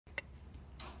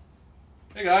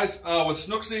Hey guys, with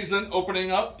Snook season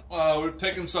opening up, we're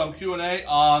taking some Q&A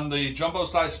on the jumbo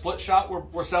size split shot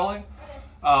we're selling.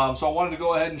 So I wanted to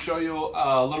go ahead and show you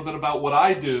a little bit about what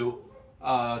I do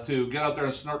to get out there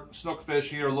and snook fish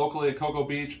here locally at Cocoa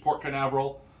Beach, Port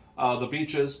Canaveral, the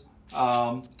beaches. So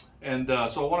I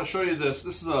want to show you this.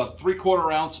 This is a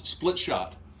 3/4 ounce split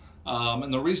shot.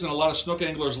 And the reason a lot of snook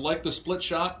anglers like the split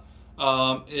shot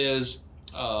is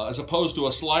as opposed to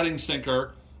a sliding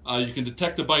sinker, you can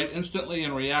detect the bite instantly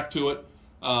and react to it.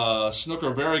 Snook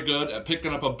are very good at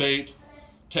picking up a bait,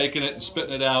 taking it and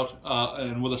spitting it out.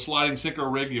 And with a sliding sinker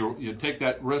rig, you take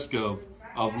that risk of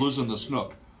losing the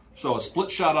snook. So a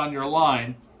split shot on your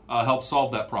line helps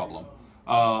solve that problem.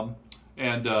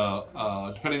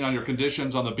 Depending on your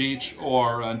conditions on the beach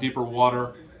or in deeper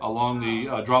water along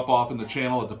the drop-off in the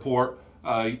channel at the port,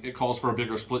 it calls for a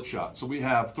bigger split shot. So we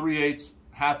have 3/8,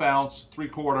 ½ ounce,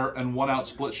 3/4, and 1 ounce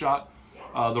split shot.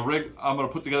 The rig I'm going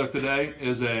to put together today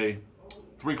is a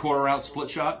 3/4 ounce split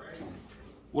shot.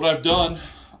 What I've done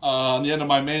on the end of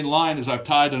my main line is I've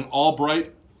tied an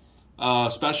Albright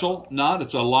special knot.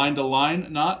 It's a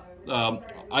line-to-line knot.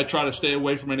 I try to stay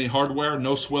away from any hardware,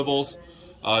 no swivels,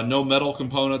 no metal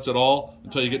components at all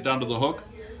until you get down to the hook.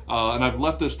 And I've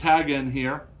left this tag in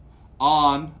here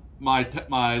on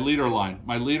my leader line.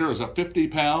 My leader is a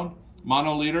 50-pound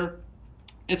mono leader.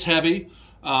 It's heavy.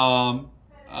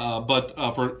 But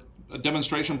for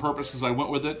demonstration purposes, I went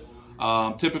with it.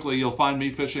 Typically, you'll find me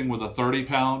fishing with a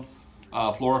 30-pound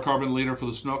fluorocarbon leader for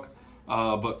the snook,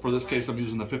 but for this case, I'm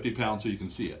using the 50-pound so you can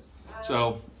see it.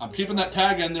 So I'm keeping that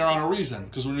tag in there on a reason,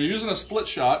 because when you're using a split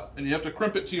shot and you have to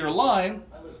crimp it to your line,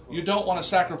 you don't want to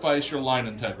sacrifice your line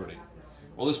integrity.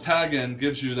 Well, this tag in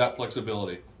gives you that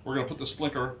flexibility. We're going to put the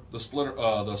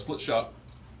split shot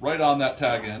right on that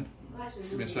tag end.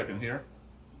 Give me a second here.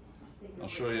 I'll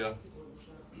show you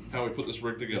how we put this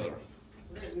rig together.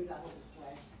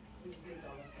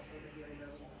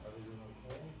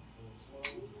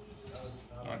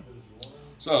 All right.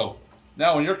 So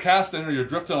now when you're casting or you're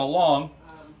drifting along,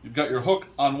 you've got your hook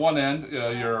on one end.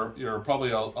 You're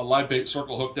probably a live bait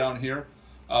circle hook down here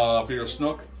for your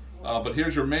snook. But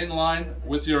here's your main line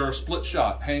with your split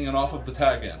shot hanging off of the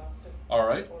tag end. All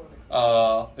right.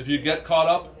 If you get caught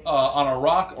up on a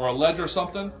rock or a ledge or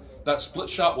something, that split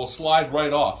shot will slide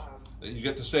right off. You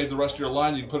get to save the rest of your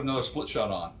line, you can put another split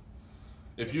shot on.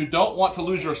 If you don't want to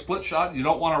lose your split shot, you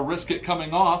don't want to risk it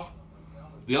coming off,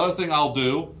 the other thing I'll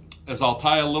do is I'll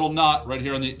tie a little knot right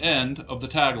here on the end of the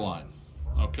tag line.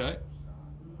 Okay?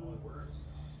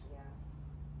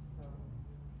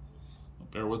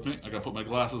 Bear with me, I gotta put my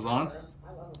glasses on.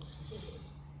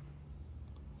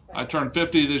 I turned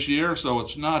 50 this year, so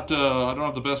it's not, I don't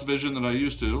have the best vision that I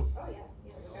used to.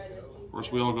 Of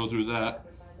course, we all go through that.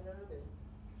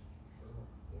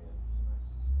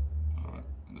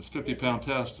 This 50-pound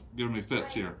test giving me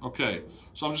fits here. Okay,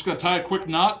 so I'm just going to tie a quick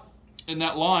knot in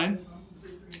that line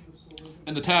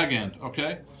in the tag end.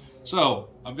 Okay, so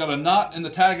I've got a knot in the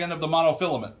tag end of the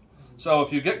monofilament. So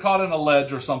if you get caught in a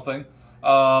ledge or something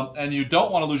and you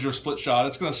don't want to lose your split shot,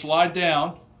 it's going to slide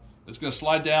down. It's going to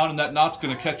slide down, and that knot's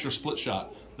going to catch your split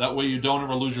shot. That way you don't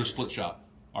ever lose your split shot.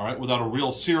 All right, without a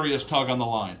real serious tug on the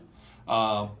line.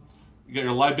 You got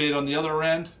your live bait on the other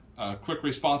end. Quick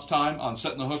response time on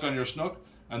setting the hook on your snook.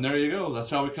 And there you go. That's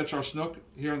how we catch our snook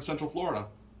here in Central Florida.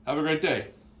 Have a great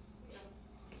day.